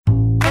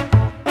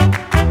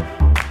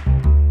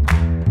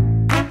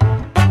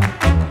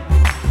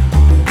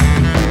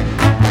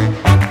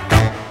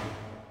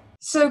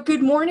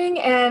good morning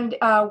and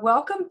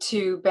welcome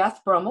to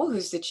Beth Brummel,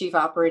 who's the Chief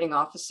Operating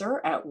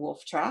Officer at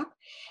Wolf Trap,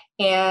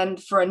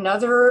 and for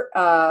another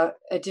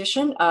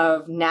edition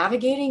of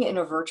Navigating in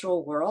a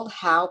Virtual World,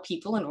 how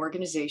people and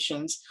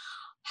organizations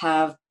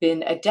have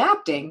been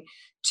adapting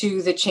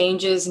to the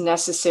changes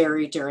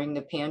necessary during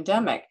the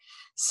pandemic.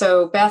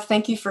 So Beth,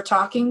 thank you for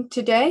talking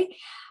today.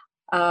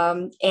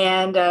 And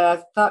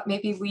thought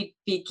maybe we'd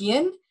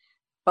begin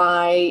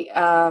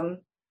by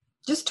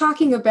just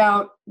talking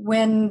about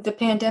when the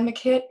pandemic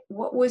hit.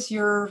 What was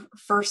your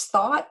first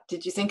thought?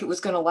 Did you think it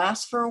was going to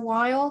last for a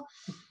while?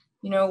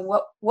 You know,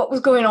 what was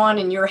going on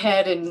in your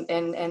head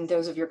and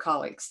those of your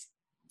colleagues?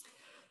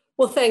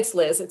 Well, thanks,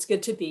 Liz. It's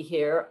good to be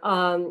here.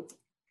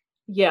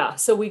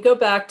 So we go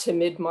back to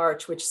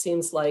mid-March, which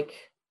seems like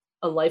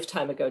a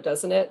lifetime ago,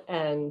 doesn't it?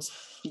 And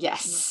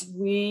yes,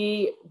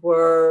 we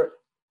were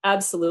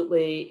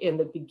absolutely in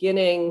the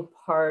beginning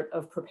part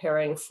of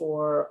preparing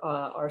for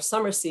our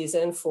summer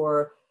season.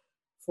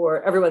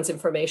 For everyone's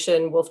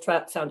information, Wolf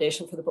Trap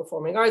Foundation for the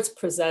Performing Arts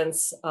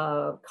presents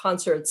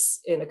concerts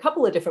in a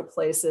couple of different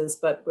places,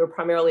 but we're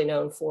primarily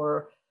known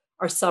for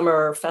our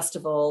summer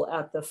festival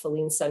at the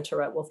Filene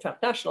Center at Wolf Trap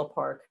National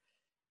Park.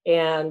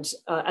 And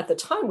at the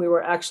time, we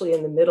were actually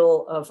in the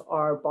middle of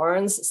our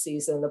Barns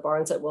season, the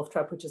Barns at Wolf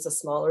Trap, which is a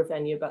smaller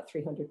venue, about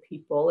 300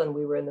 people, and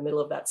we were in the middle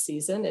of that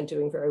season and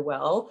doing very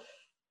well.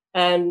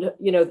 And,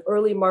 you know,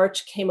 early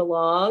March came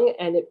along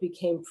and it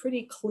became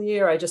pretty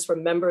clear. I just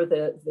remember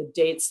the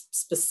dates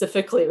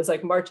specifically. It was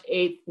like March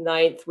 8th,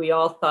 9th. We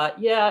all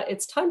thought, yeah,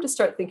 it's time to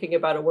start thinking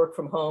about a work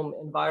from home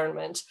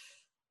environment.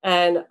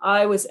 And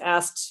I was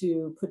asked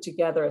to put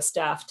together a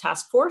staff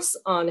task force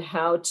on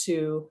how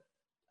to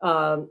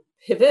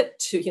pivot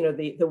to, you know,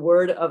 the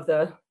word of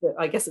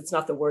I guess it's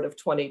not the word of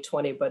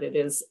 2020, but it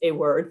is a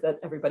word that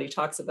everybody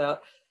talks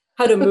about,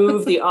 how to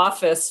move the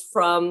office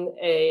from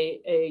a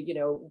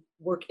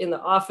work in the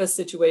office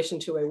situation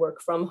to a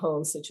work from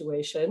home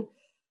situation.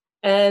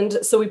 And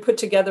so we put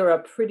together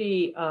a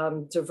pretty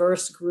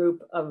diverse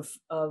group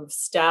of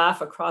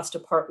staff across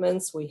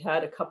departments. We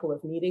had a couple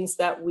of meetings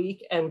that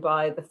week, and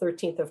by the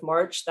 13th of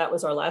March, that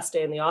was our last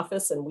day in the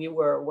office, and we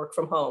were work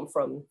from home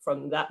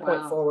from that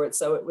point forward.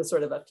 So it was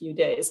sort of a few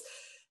days.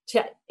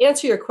 To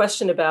answer your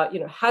question about,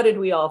 you know, how did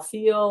we all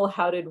feel?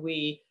 How did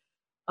we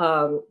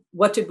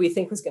what did we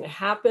think was going to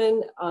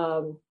happen?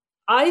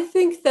 I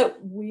think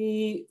that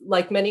we,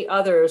 like many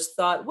others,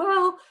 thought,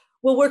 well,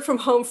 we'll work from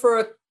home for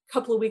a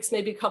couple of weeks,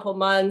 maybe a couple of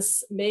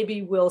months.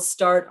 Maybe we'll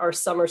start our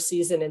summer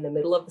season in the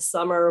middle of the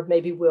summer.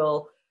 Maybe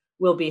we'll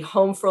be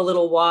home for a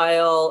little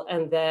while.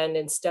 And then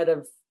instead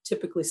of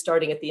typically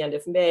starting at the end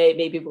of May,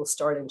 maybe we'll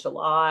start in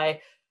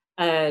July.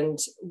 And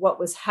what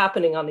was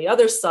happening on the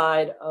other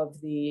side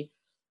of the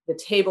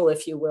table,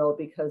 if you will,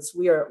 because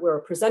we're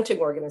a presenting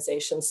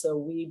organization. So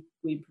we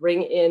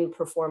bring in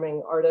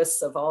performing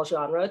artists of all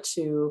genre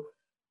to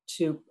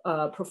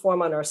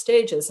perform on our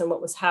stages. And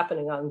what was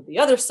happening on the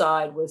other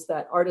side was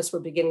that artists were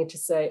beginning to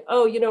say,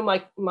 oh, you know,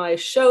 my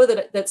show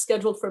that's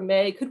scheduled for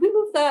May, could we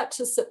move that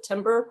to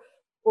September?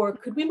 Or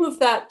could we move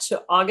that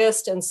to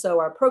August? And so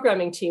our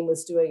programming team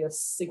was doing a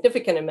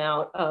significant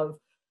amount of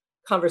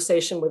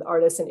conversation with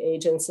artists and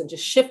agents and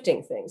just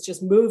shifting things,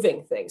 just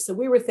moving things. So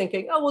we were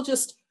thinking, oh, we'll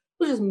just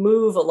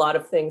move a lot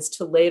of things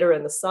to later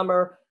in the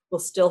summer. We'll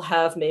still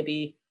have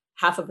maybe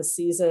half of a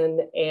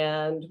season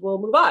and we'll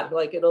move on.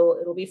 Like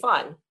it'll be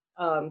fine.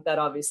 That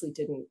obviously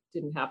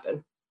didn't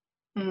happen.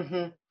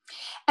 Mm-hmm.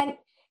 And,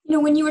 you know,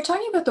 when you were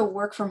talking about the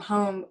work from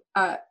home,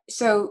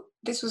 so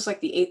this was like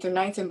the 8th or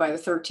 9th, and by the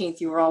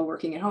 13th, you were all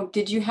working at home.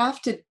 Did you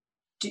have to,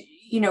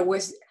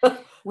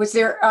 was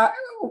there,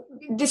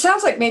 it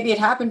sounds like maybe it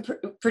happened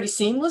pretty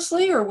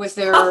seamlessly, or was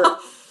there,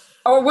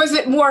 or was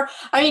it more,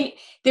 I mean,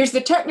 there's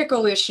the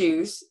technical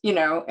issues, you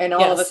know, and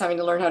all of us having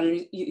to learn how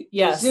to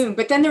use Zoom,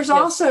 but then there's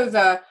also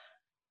the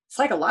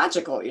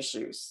psychological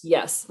issues.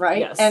 Yes. Right.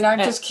 Yes. And I'm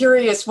just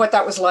curious what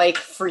that was like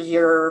for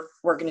your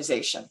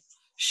organization.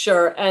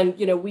 Sure. And,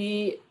 you know,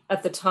 we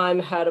at the time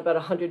had about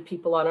 100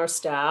 people on our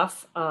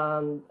staff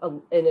in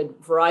a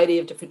variety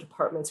of different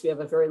departments. We have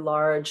a very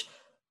large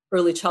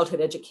early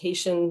childhood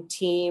education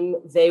team.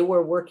 They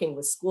were working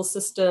with school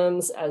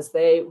systems as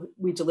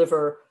we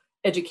deliver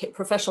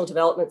professional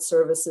development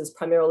services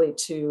primarily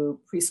to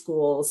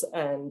preschools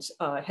and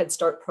Head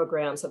Start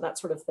programs and that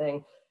sort of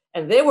thing.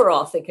 And they were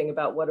all thinking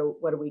about what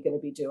are we going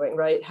to be doing,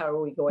 right? How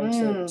are we going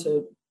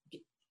to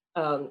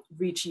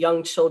reach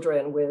young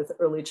children with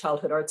early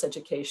childhood arts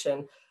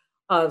education?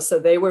 So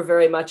they were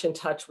very much in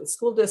touch with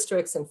school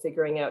districts and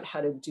figuring out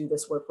how to do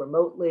this work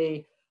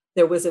remotely.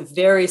 There was a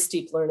very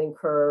steep learning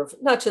curve,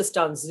 not just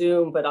on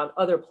Zoom, but on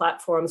other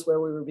platforms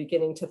where we were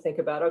beginning to think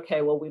about,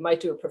 okay, well, we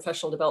might do a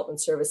professional development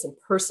service in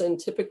person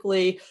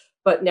typically,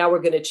 but now we're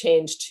going to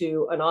change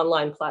to an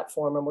online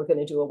platform and we're going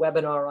to do a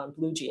webinar on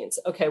BlueJeans.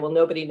 Okay, well,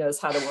 nobody knows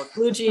how to work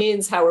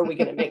BlueJeans. How are we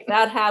going to make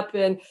that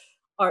happen?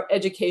 Our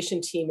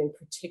education team in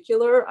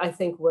particular, I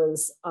think,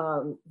 was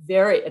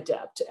very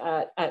adept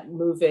at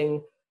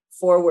moving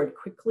forward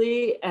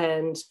quickly.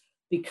 And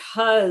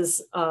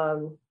because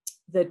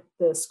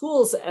the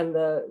schools and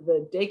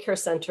the daycare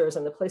centers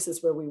and the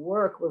places where we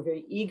work were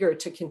very eager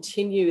to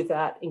continue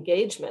that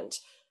engagement.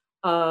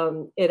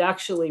 It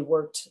actually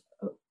worked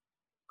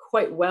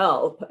quite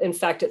well. In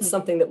fact, it's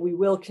something that we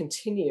will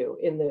continue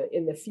in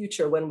the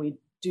future when we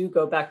do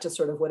go back to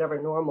sort of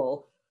whatever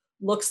normal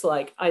looks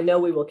like. I know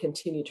we will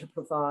continue to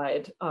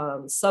provide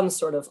some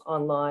sort of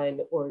online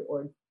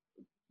or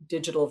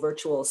digital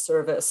virtual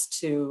service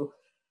to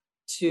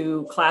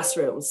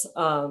classrooms.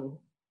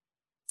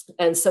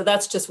 And so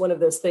that's just one of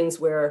those things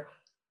where,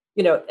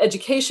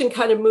 education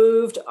kind of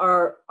moved.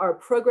 Our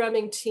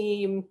programming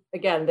team,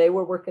 again, they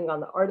were working on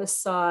the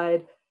artist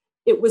side.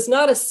 It was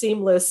not a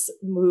seamless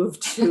move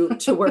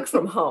to work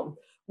from home.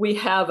 We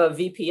have a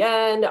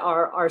VPN.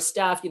 Our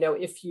staff,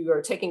 if you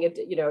are taking it,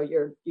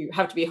 you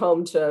have to be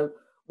home to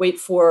wait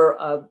for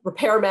a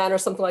repairman or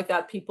something like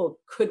that. People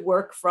could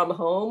work from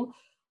home.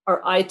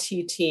 Our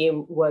IT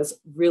team was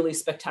really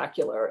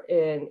spectacular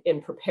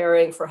in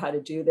preparing for how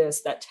to do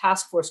this. That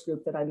task force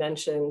group that I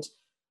mentioned,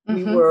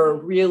 we were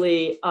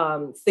really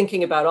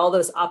thinking about all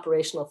those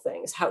operational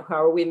things. How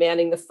are we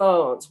manning the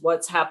phones?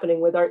 What's happening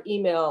with our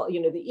email?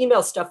 The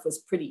email stuff was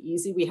pretty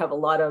easy. We have a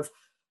lot of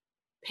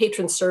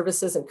patron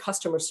services and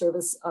customer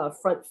service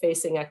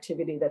front-facing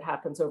activity that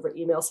happens over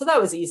email. So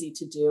that was easy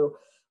to do.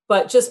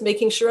 But just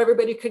making sure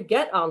everybody could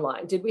get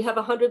online. Did we have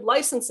 100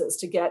 licenses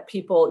to get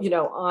people,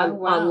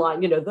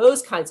 online?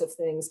 Those kinds of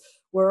things.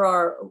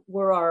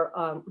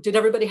 Did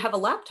everybody have a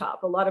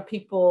laptop? A lot of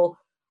people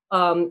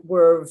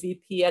were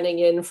VPNing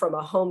in from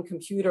a home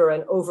computer,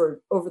 and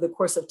over the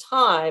course of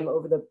time,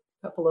 over the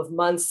couple of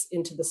months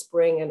into the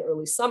spring and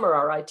early summer,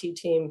 our IT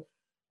team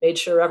made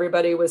sure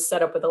everybody was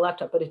set up with a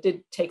laptop. But it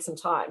did take some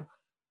time.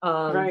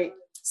 Right.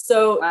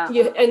 So, wow.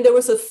 And there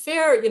was a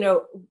fair,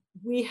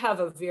 we have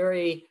a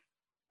very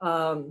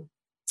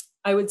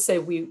I would say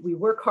we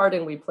work hard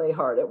and we play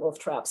hard at Wolf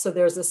Trap. So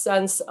there's a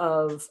sense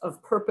of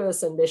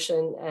purpose and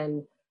mission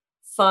and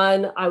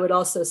fun. I would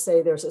also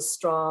say there's a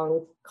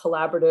strong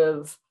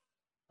collaborative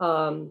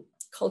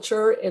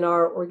culture in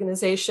our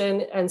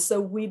organization. And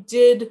so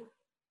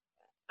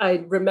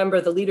I remember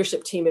the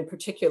leadership team in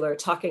particular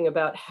talking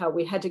about how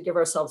we had to give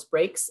ourselves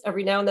breaks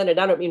every now and then. And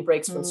I don't mean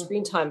breaks from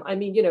screen time. I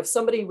mean, if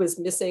somebody was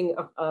missing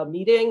a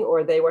meeting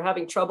or they were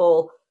having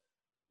trouble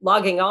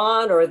logging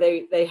on, or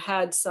they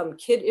had some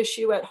kid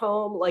issue at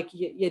home, like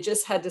you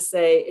just had to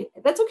say,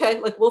 that's okay.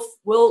 Like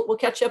we'll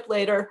catch you up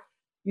later.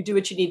 You do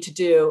what you need to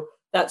do.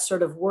 That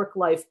sort of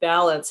work-life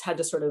balance had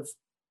to sort of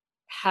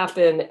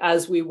happen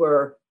as we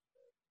were,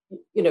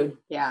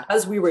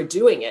 as we were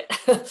doing it.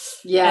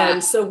 Yeah.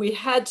 And so we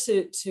had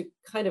to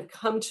kind of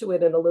come to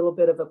it in a little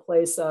bit of a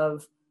place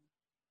of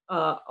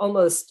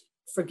almost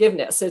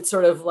forgiveness. It's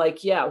sort of like,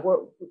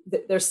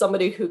 there's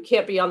somebody who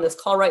can't be on this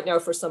call right now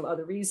for some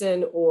other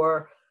reason,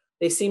 or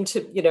they seem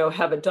to,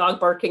 have a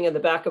dog barking in the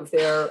back of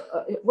their,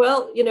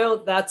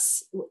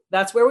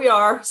 that's where we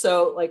are.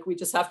 So like, we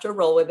just have to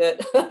roll with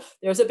it.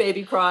 There's a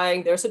baby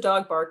crying, there's a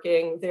dog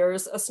barking,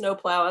 there's a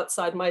snowplow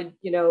outside my,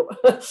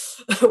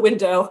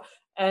 window,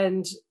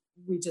 and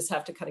we just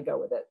have to kind of go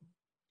with it.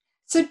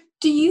 So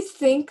do you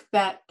think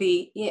that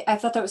I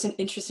thought that was an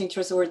interesting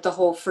choice of word, the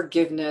whole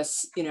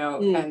forgiveness,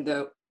 and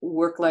the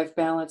work-life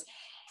balance.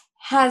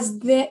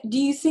 Do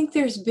you think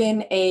there's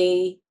been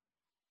a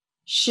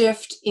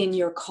shift in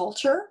your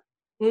culture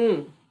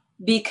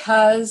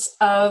because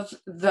of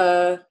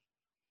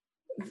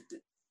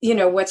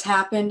what's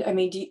happened? I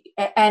mean,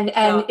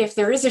 if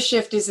there is a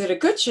shift, is it a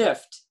good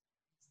shift?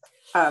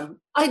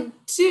 I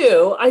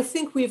do. I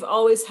think we've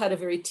always had a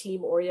very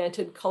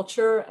team-oriented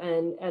culture,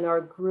 and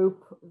our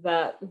group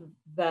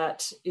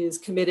that is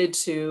committed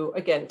to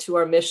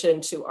our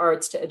mission, to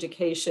arts, to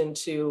education,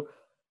 to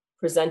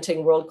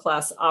presenting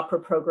world-class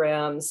opera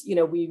programs.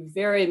 We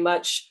very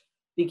much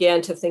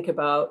began to think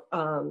about,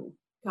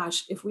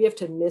 if we have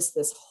to miss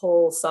this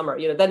whole summer,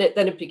 then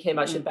it became,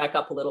 I should back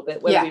up a little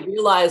bit, when we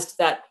realized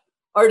that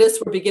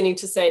artists were beginning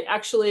to say,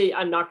 actually,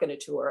 I'm not going to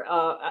tour.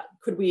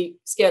 Could we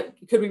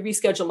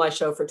reschedule my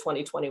show for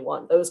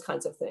 2021? Those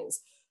kinds of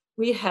things.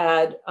 We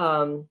had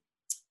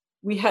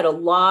a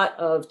lot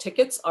of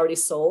tickets already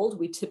sold.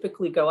 We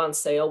typically go on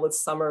sale with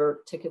summer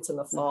tickets in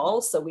the fall.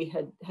 So we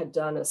had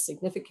done a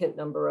significant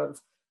number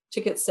of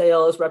ticket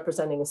sales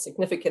representing a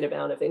significant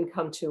amount of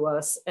income to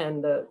us.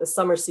 And the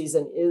summer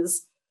season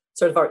is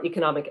sort of our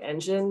economic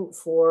engine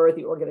for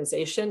the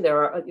organization.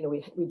 There are,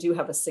 we do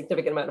have a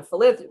significant amount of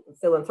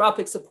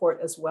philanthropic support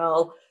as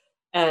well,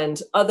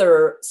 and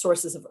other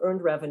sources of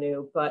earned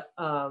revenue. But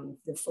the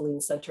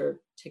Filene Center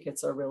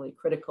tickets are really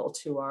critical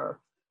to our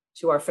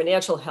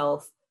financial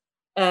health.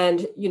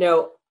 And,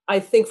 I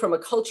think from a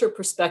culture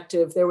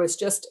perspective, there was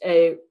just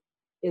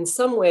in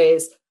some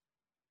ways,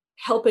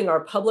 helping our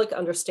public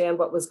understand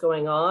what was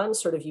going on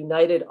sort of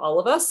united all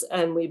of us.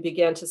 And we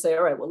began to say,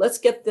 all right, well, let's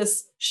get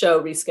this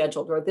show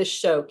rescheduled, or this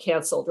show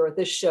canceled, or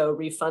this show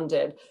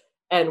refunded,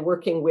 and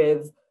working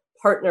with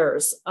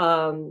partners.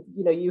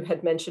 You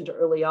had mentioned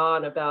early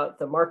on about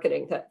the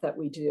marketing that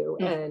we do.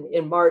 And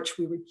in March,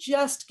 we were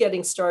just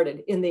getting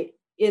started. In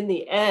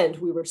the end,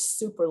 we were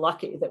super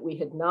lucky that we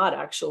had not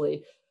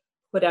actually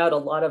put out a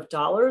lot of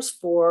dollars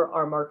for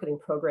our marketing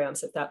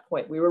programs at that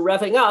point. We were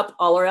revving up.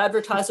 All our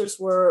advertisers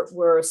were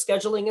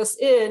scheduling us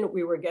in.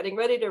 We were getting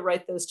ready to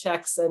write those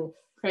checks, and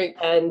Great.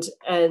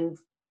 and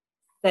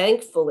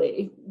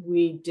thankfully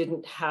we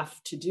didn't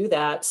have to do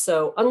that.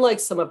 So unlike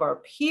some of our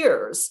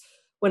peers,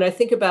 when I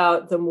think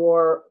about the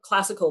more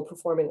classical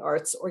performing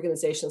arts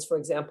organizations, for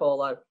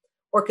example,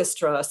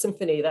 orchestra,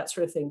 symphony, that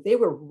sort of thing, they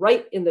were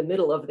right in the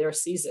middle of their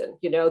season,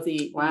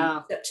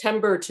 the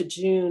September to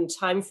June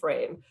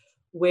timeframe,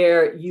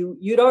 where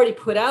you'd already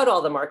put out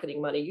all the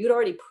marketing money,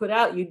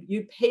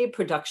 you'd paid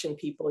production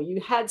people, you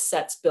had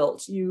sets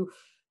built, you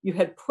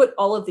had put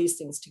all of these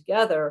things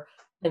together,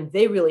 and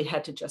they really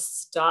had to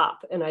just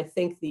stop. And I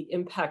think the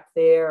impact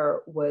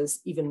there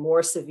was even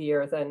more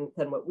severe than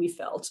what we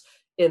felt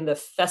in the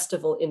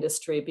festival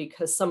industry,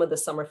 because some of the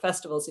summer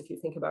festivals, if you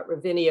think about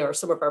Ravinia or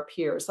some of our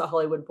peers, the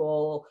Hollywood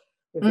Bowl,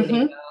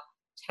 Ravinia,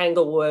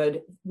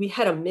 Tanglewood, we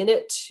had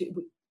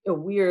a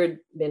weird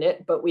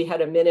minute, but we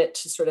had a minute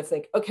to sort of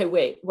think, okay,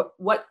 wait,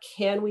 what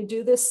can we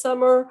do this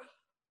summer?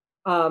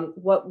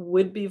 What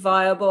would be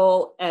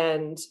viable,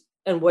 and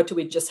what do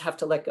we just have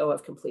to let go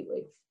of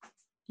completely?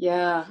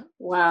 Yeah.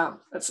 Wow.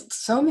 That's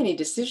so many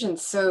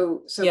decisions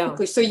so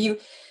quickly. So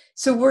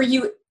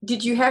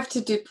did you have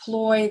to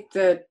deploy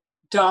the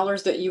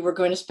dollars that you were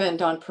going to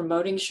spend on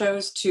promoting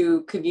shows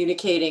to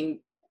communicating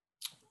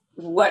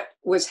what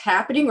was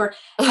happening, or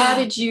how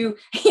did you,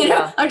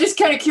 I'm just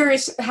kind of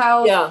curious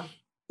how,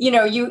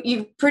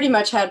 you pretty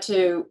much had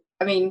to,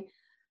 and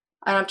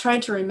I'm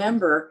trying to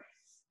remember,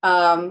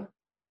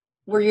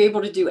 were you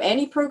able to do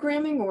any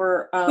programming,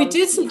 or we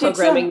did some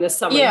programming this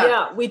summer?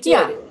 Yeah, we did.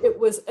 Yeah. It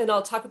was, and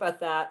I'll talk about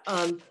that.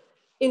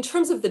 In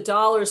terms of the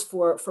dollars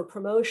for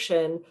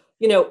promotion,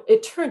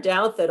 it turned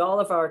out that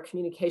all of our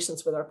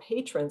communications with our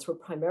patrons were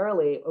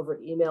primarily over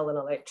email and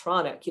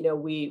electronic.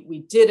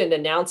 We did an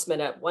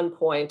announcement at one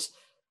point,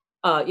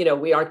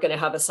 we aren't going to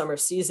have a summer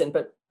season,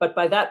 but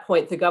by that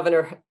point, the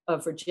governor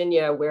of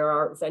Virginia, where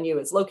our venue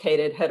is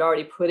located, had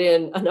already put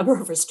in a number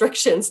of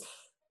restrictions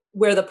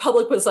where the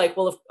public was like,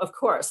 well, of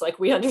course, like,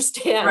 we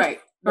understand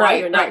why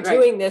you're not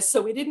doing this. So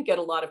we didn't get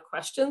a lot of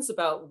questions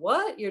about,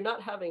 what, you're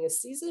not having a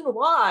season?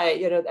 Why?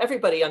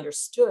 Everybody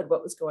understood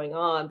what was going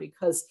on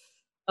because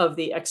of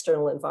the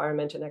external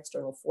environment and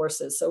external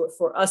forces. So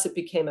for us, it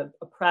became a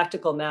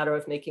practical matter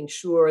of making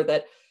sure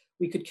that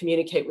we could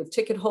communicate with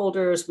ticket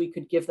holders. We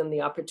could give them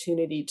the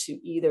opportunity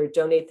to either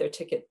donate their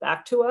ticket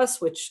back to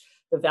us, which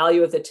the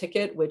value of the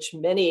ticket, which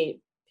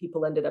many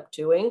people ended up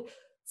doing.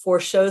 For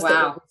shows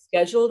that were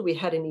scheduled, we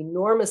had an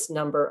enormous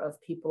number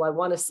of people. I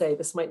want to say,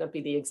 this might not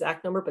be the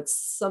exact number, but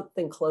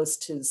something close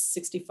to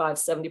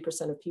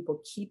 65-70% of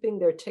people keeping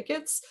their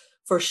tickets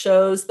for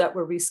shows that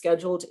were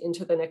rescheduled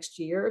into the next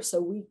year.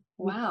 So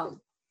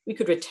we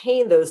could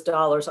retain those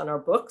dollars on our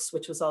books,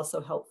 which was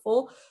also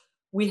helpful.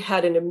 We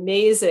had an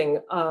amazing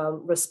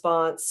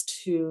response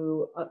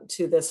to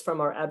this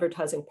from our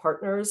advertising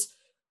partners.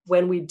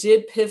 When we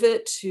did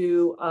pivot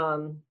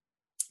to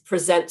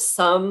present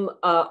some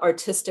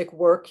artistic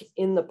work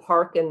in the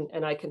park,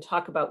 and I can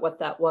talk about what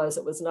that was.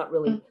 It was not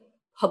really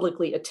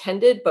publicly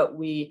attended, but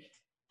we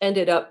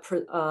ended up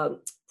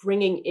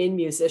bringing in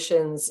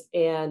musicians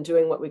and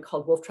doing what we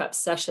called Wolf Trap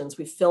sessions.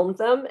 We filmed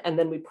them, and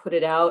then we put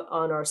it out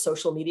on our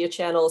social media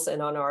channels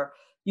and on our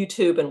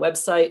YouTube and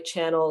website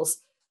channels.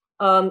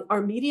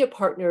 Our media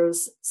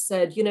partners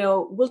said,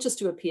 we'll just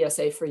do a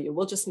PSA for you.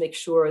 We'll just make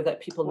sure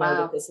that people know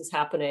that this is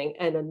happening.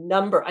 And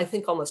I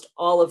think almost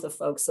all of the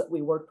folks that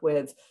we worked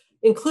with,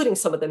 including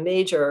some of the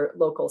major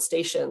local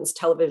stations,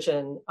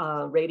 television,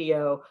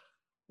 radio,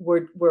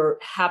 were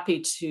happy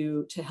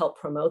to help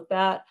promote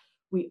that.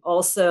 We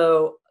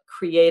also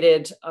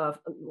created,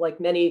 like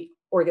many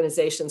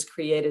organizations,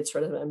 created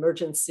sort of an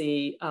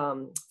emergency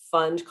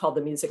fund called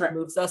the Music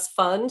Moves Us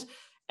Fund.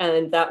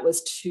 And that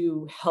was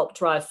to help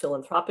drive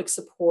philanthropic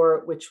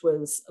support, which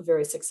was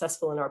very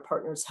successful, and our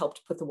partners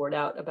helped put the word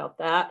out about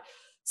that.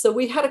 So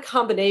we had a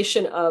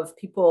combination of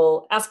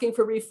people asking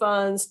for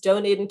refunds,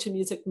 donating to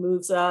Music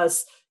Moves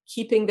Us,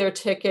 keeping their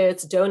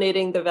tickets,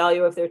 donating the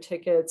value of their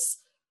tickets,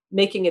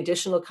 making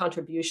additional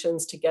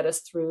contributions to get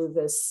us through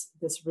this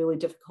really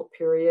difficult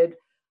period.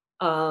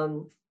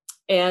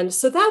 And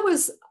so that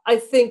was, I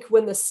think,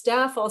 when the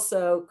staff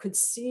also could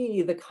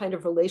see the kind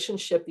of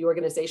relationship the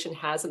organization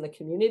has in the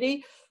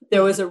community,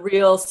 there was a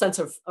real sense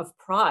of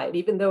pride.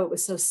 Even though it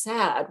was so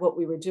sad, what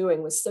we were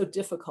doing was so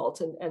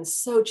difficult and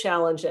so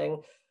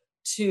challenging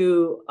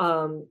to,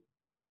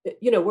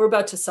 we're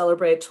about to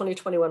celebrate,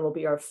 2021 will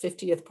be our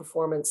 50th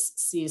performance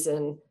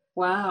season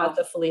at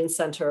the Filene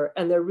Center.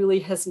 And there really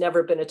has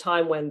never been a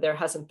time when there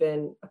hasn't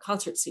been a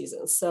concert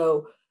season.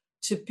 So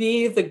to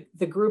be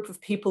the group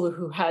of people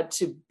who had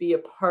to be a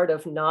part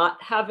of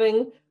not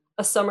having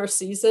a summer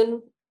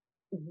season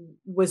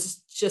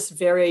was just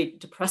very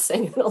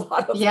depressing in a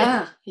lot of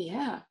ways.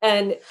 Yeah.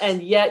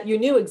 And yet you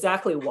knew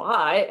exactly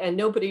why, and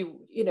nobody,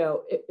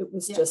 it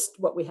was just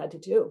what we had to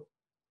do.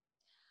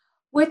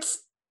 What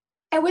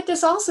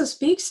this also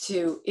speaks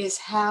to is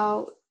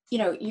how,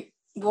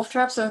 Wolf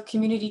Trap's a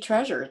community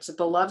treasure. It's a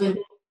beloved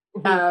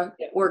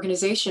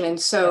organization. And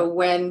so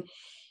when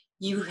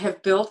you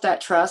have built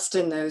that trust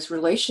and those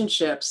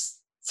relationships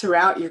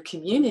throughout your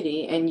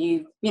community, and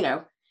you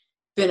know,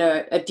 been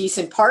a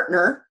decent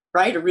partner,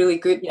 right? A really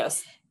good,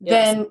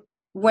 then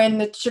when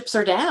the chips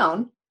are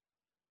down,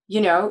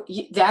 you know,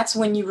 that's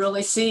when you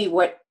really see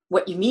what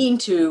you mean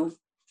to.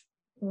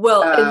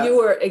 Well, and you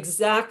are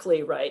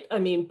exactly right. I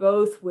mean,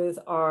 both with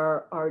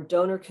our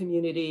donor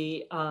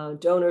community,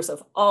 donors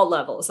of all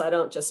levels. I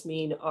don't just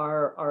mean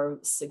our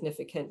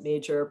significant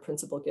major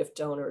principal gift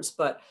donors,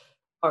 but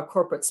our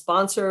corporate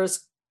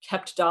sponsors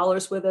kept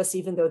dollars with us,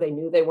 even though they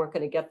knew they weren't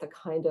going to get the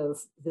kind of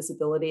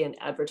visibility and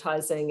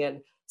advertising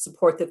and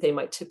support that they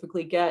might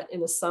typically get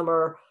in the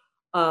summer.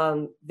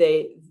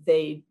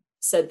 They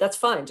said, that's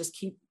fine, just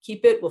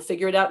keep it. We'll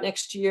figure it out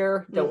next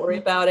year. Don't worry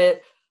about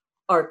it.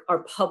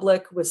 Our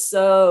public was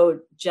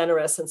so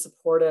generous and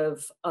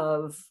supportive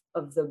of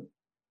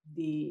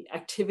the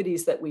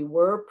activities that we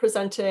were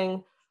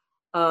presenting.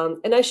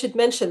 And I should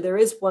mention, there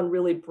is one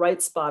really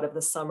bright spot of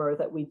the summer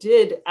that we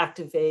did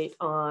activate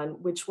on,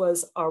 which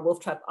was our Wolf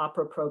Trap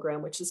Opera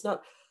program, which is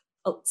not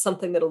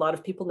something that a lot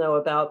of people know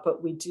about,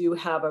 but we do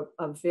have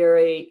a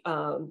very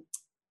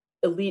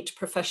elite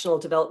professional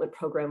development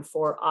program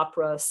for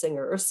opera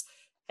singers.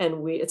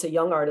 And it's a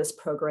young artist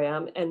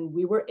program, and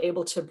we were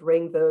able to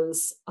bring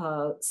those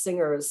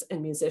singers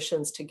and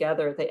musicians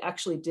together. They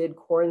actually did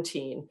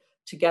quarantine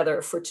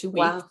together for 2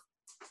 weeks.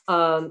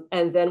 Wow.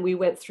 And then we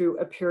went through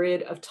a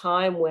period of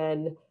time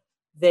when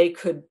they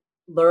could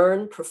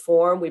learn,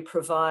 perform. We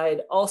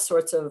provide all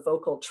sorts of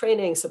vocal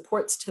training,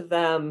 supports to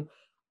them,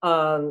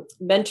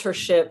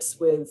 mentorships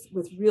with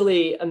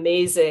really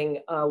amazing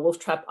Wolf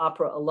Trap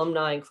Opera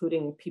alumni,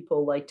 including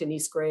people like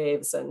Denise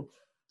Graves and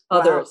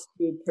others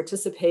who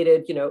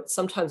participated, you know,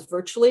 sometimes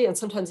virtually and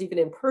sometimes even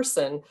in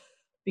person.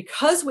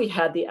 Because we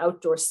had the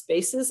outdoor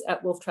spaces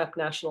at Wolf Trap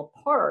National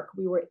Park,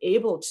 we were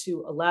able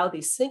to allow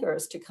these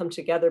singers to come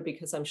together,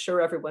 because I'm sure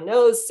everyone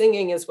knows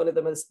singing is one of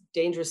the most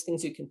dangerous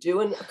things you can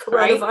do in a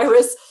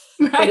coronavirus.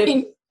 Right. But if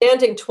you're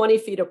standing 20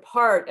 feet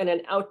apart in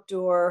an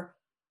outdoor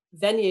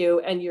venue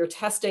and you're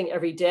testing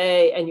every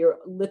day, and you're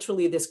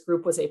literally, this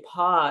group was a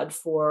pod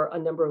for a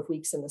number of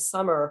weeks in the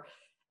summer.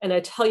 And I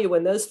tell you,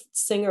 when those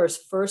singers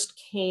first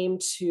came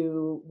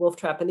to Wolf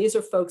Trap, and these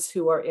are folks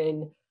who are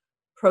in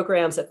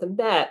programs at the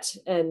Met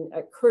and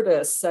at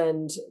Curtis,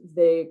 and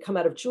they come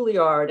out of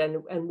Juilliard,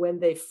 and when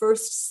they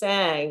first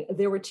sang,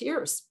 there were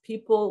tears.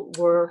 People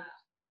were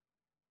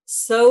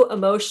so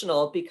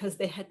emotional because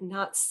they had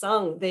not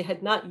sung, they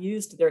had not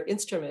used their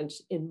instrument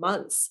in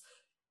months.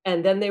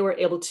 And then they were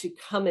able to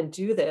come and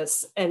do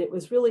this. And it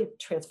was really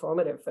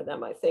transformative for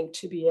them, I think,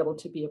 to be able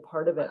to be a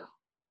part of it.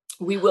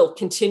 We will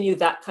continue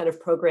that kind of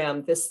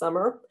program this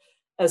summer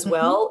as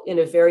well, in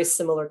a very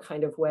similar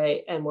kind of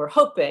way. And we're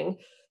hoping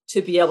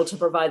to be able to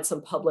provide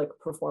some public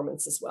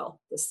performance as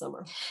well this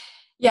summer.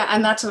 Yeah,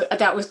 and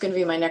that was going to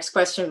be my next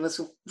question, was,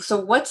 so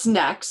what's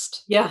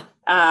next? Yeah.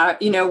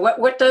 You know,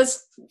 what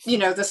does, you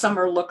know, the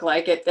summer look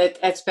like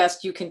as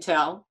best you can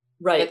tell?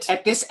 Right.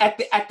 At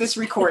this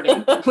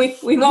recording.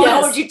 we won't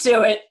hold you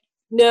to it.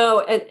 No,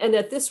 and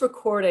at this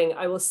recording,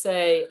 I will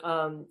say,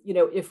 you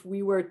know,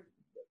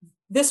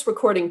 this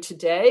recording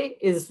today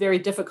is very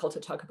difficult to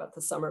talk about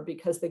the summer,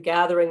 because the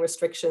gathering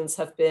restrictions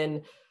have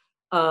been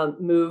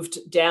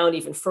moved down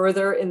even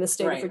further in the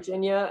state of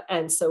Virginia.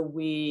 And so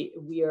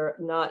we are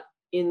not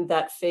in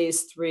that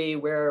phase 3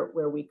 where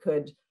we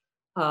could,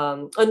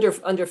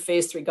 under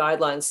phase 3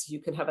 guidelines, you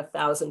can have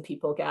 1,000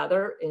 people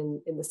gather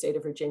in the state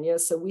of Virginia.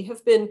 So we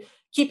have been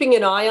keeping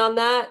an eye on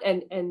that.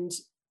 And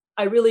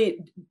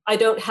I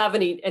don't have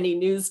any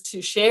news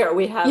to share.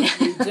 We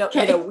don't,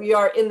 you know, we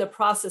are in the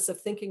process of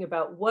thinking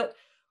about what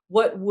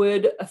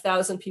would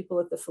 1,000 people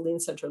at the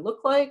Filene Center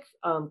look like?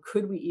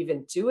 Could we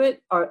even do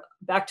it?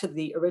 Back to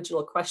the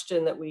original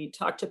question that we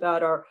talked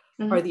about, are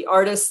the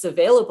artists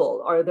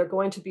available? Are there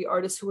going to be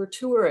artists who are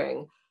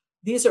touring?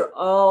 These are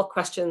all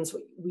questions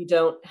we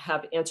don't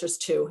have answers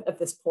to at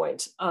this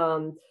point.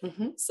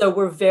 So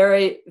we're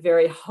very,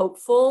 very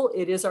hopeful.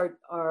 It is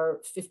our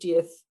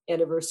 50th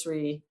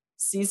anniversary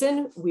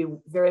season. We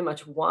very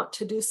much want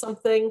to do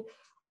something.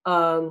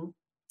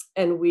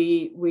 And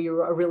we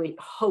are really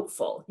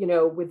hopeful, you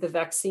know, with the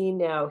vaccine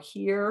now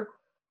here.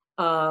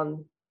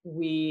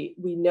 We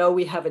know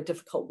we have a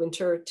difficult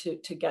winter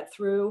to get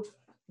through.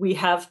 We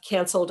have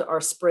canceled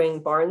our spring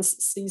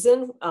Barnes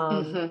season.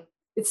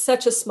 It's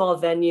such a small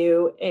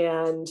venue,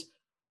 and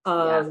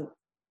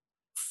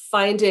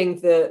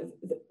finding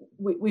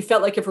we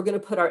felt like if we're going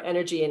to put our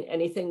energy in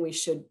anything, we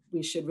should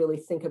really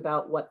think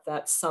about what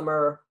that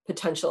summer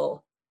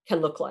potential can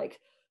look like.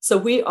 So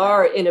we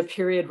are in a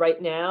period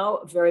right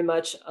now very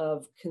much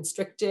of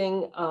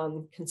constricting,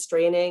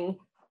 constraining.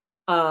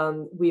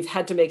 We've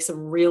had to make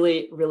some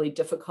really, really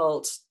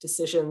difficult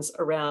decisions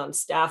around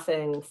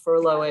staffing,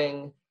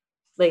 furloughing,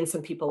 laying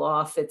some people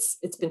off. It's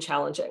been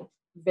challenging,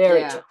 very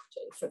challenging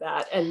for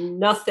that, and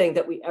nothing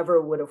that we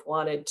ever would have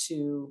wanted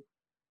to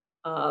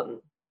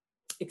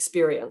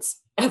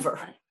experience ever.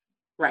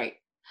 Right.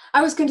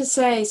 I was going to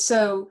say,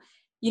 so,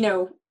 you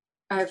know,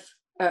 I've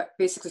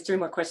basically three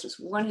more questions.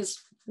 One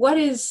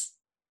is,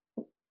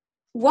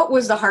 what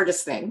was the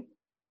hardest thing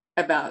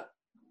about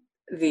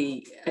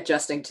the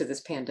adjusting to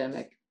this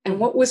pandemic? And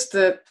what was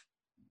the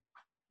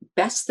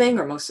best thing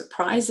or most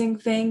surprising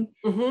thing?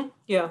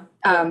 Yeah.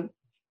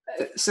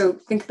 So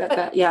think about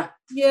that. Yeah.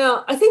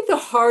 Yeah, I think the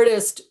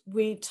hardest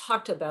we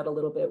talked about a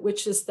little bit,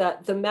 which is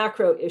that the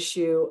macro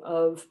issue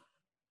of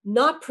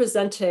not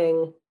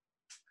presenting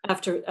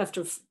after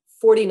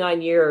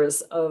 49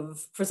 years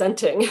of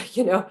presenting,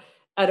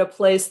 at a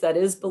place that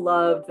is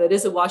beloved, that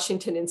is a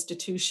Washington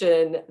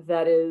institution,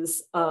 that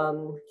is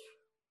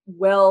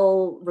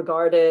well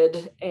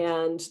regarded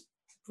and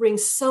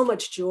brings so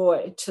much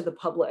joy to the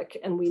public.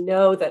 And we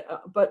know that,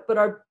 but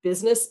our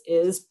business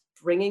is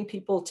bringing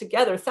people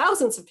together,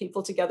 thousands of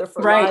people together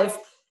for live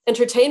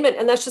entertainment.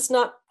 And that's just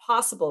not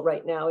possible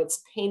right now.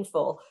 It's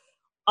painful.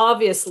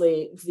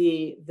 Obviously,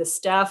 the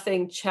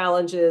staffing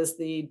challenges,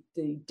 the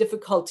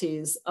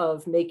difficulties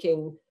of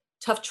making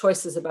tough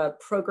choices about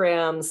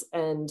programs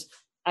and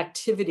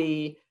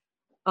activity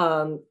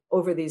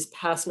over these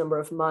past number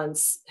of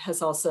months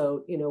has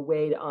also,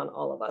 weighed on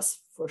all of us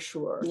for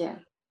sure. Yeah.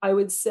 I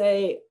would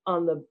say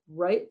on the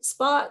bright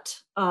spot,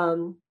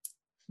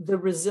 the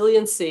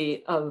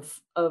resiliency of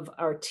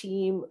our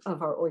team,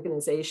 of our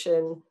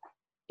organization,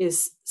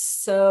 is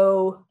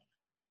so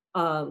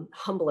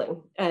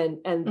humbling, and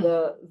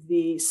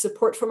the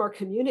support from our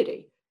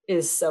community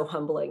is so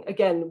humbling.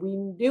 Again, we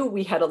knew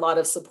we had a lot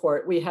of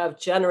support. We have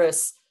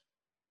generous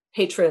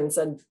patrons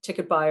and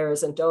ticket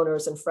buyers and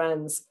donors and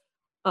friends,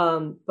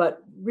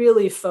 but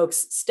really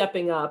folks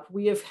stepping up.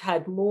 We have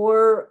had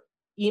more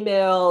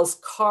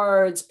emails,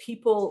 cards.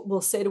 People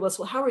will say to us,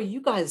 well, how are you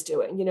guys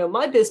doing?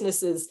 My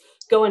business is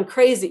going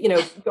crazy,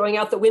 going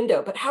out the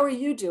window, but how are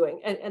you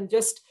doing? And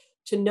just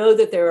to know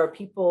that there are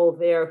people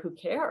there who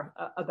care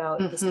about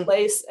this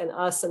place and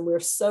us, and we're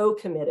so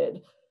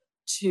committed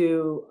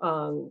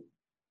to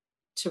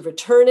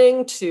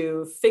returning,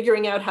 to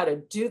figuring out how to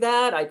do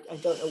that. I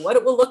don't know what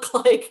it will look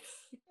like,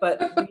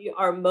 but we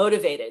are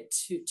motivated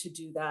to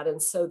do that.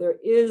 And so there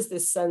is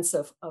this sense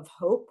of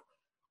hope,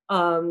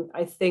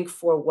 I think,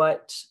 for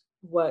what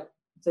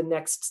the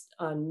next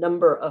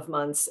number of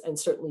months and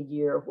certainly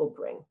year will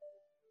bring.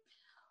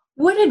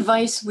 What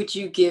advice would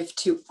you give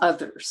to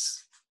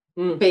others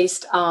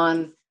based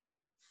on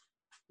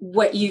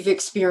what you've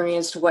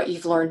experienced, what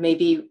you've learned,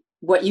 maybe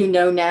what you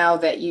know now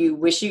that you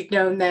wish you'd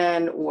known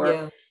then,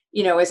 or,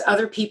 as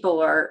other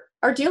people are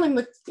dealing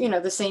with,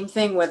 the same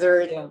thing,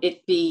 whether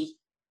it be,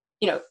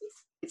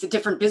 it's a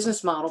different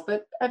business model,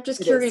 but I'm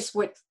just curious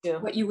what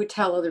you would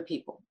tell other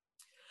people.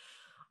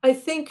 I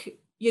think,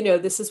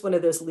 this is one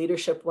of those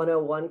leadership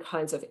 101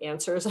 kinds of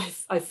answers,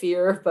 I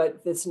fear,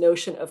 but this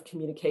notion of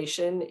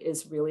communication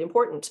is really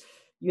important.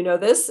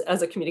 This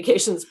as a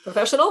communications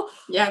professional.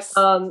 Yes.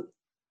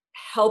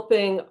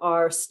 Helping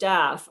our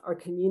staff, our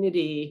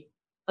community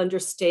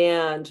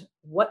understand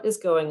what is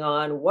going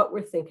on, what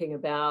we're thinking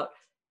about,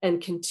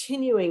 and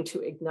continuing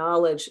to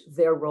acknowledge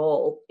their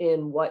role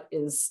in what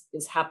is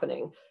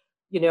happening.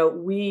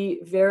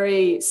 We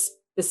very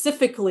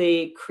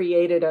specifically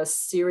created a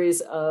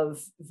series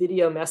of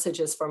video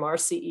messages from our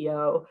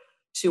CEO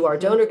to our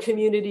donor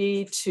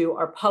community, to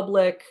our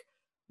public.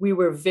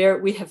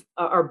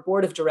 Our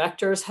board of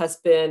directors has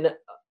been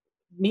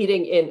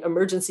meeting in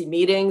emergency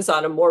meetings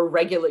on a more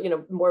regular,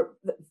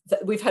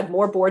 we've had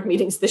more board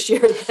meetings this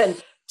year than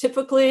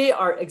typically.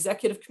 Our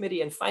executive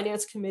committee and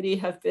finance committee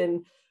have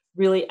been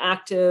really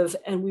active,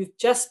 and we've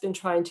just been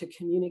trying to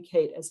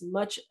communicate as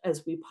much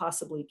as we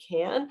possibly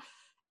can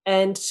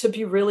and to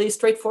be really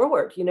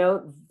straightforward.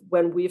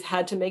 When we've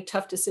had to make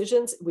tough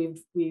decisions,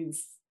 we've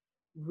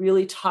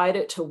really tied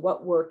it to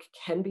what work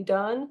can be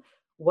done,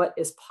 what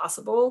is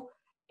possible,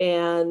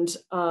 and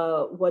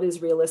what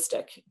is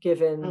realistic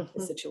given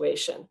the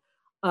situation.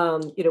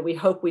 We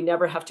hope we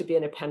never have to be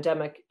in a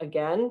pandemic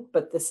again,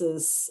 but this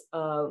is,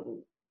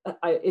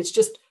 it's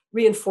just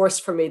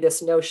reinforced for me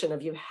this notion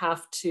of you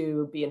have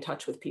to be in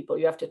touch with people.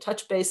 You have to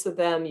touch base with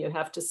them. You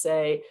have to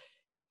say,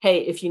 hey,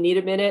 if you need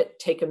a minute,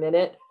 take a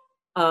minute.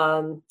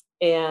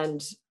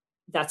 And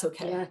that's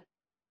okay.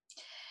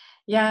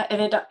 Yeah.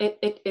 And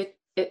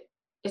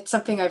it's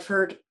something I've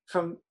heard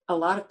from a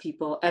lot of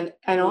people, and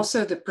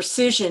also the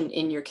precision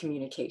in your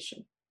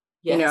communication,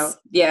 yes.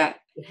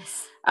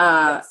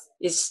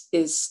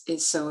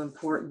 Is so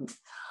important.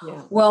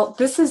 Yeah. Well,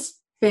 this has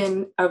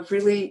been a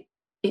really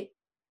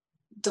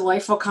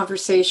delightful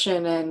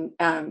conversation,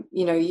 and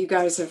you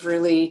guys have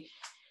really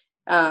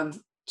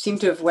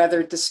seemed to have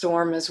weathered the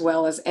storm as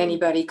well as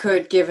anybody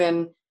could,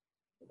 given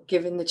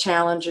the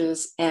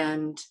challenges,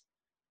 and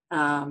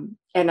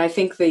I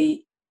think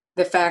the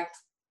fact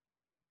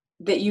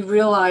that you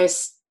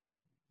realize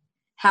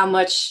how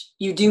much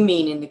you do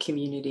mean in the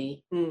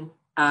community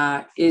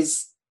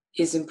is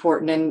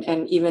important,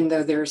 and even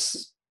though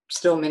there's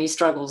still many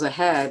struggles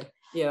ahead,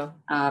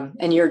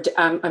 and you're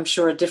I'm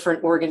sure a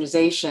different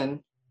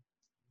organization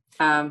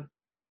than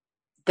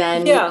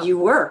you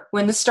were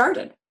when this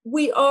started.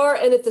 We are,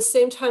 and at the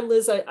same time,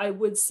 Liz, I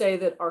would say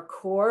that our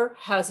core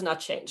has not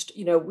changed.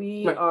 You know,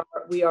 Right.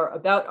 we are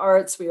about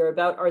arts, we are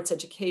about arts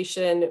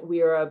education,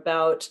 we are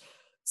about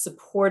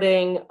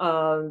supporting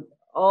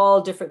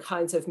all different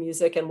kinds of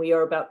music, and we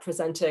are about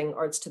presenting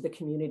arts to the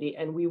community.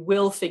 And we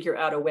will figure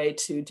out a way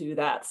to do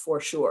that for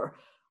sure.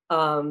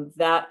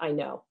 That I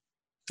know.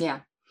 Yeah.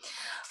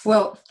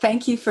 Well,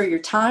 thank you for your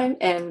time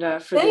and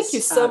for Thank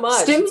you so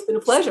much. It's been a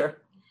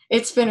pleasure.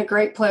 It's been a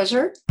great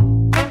pleasure.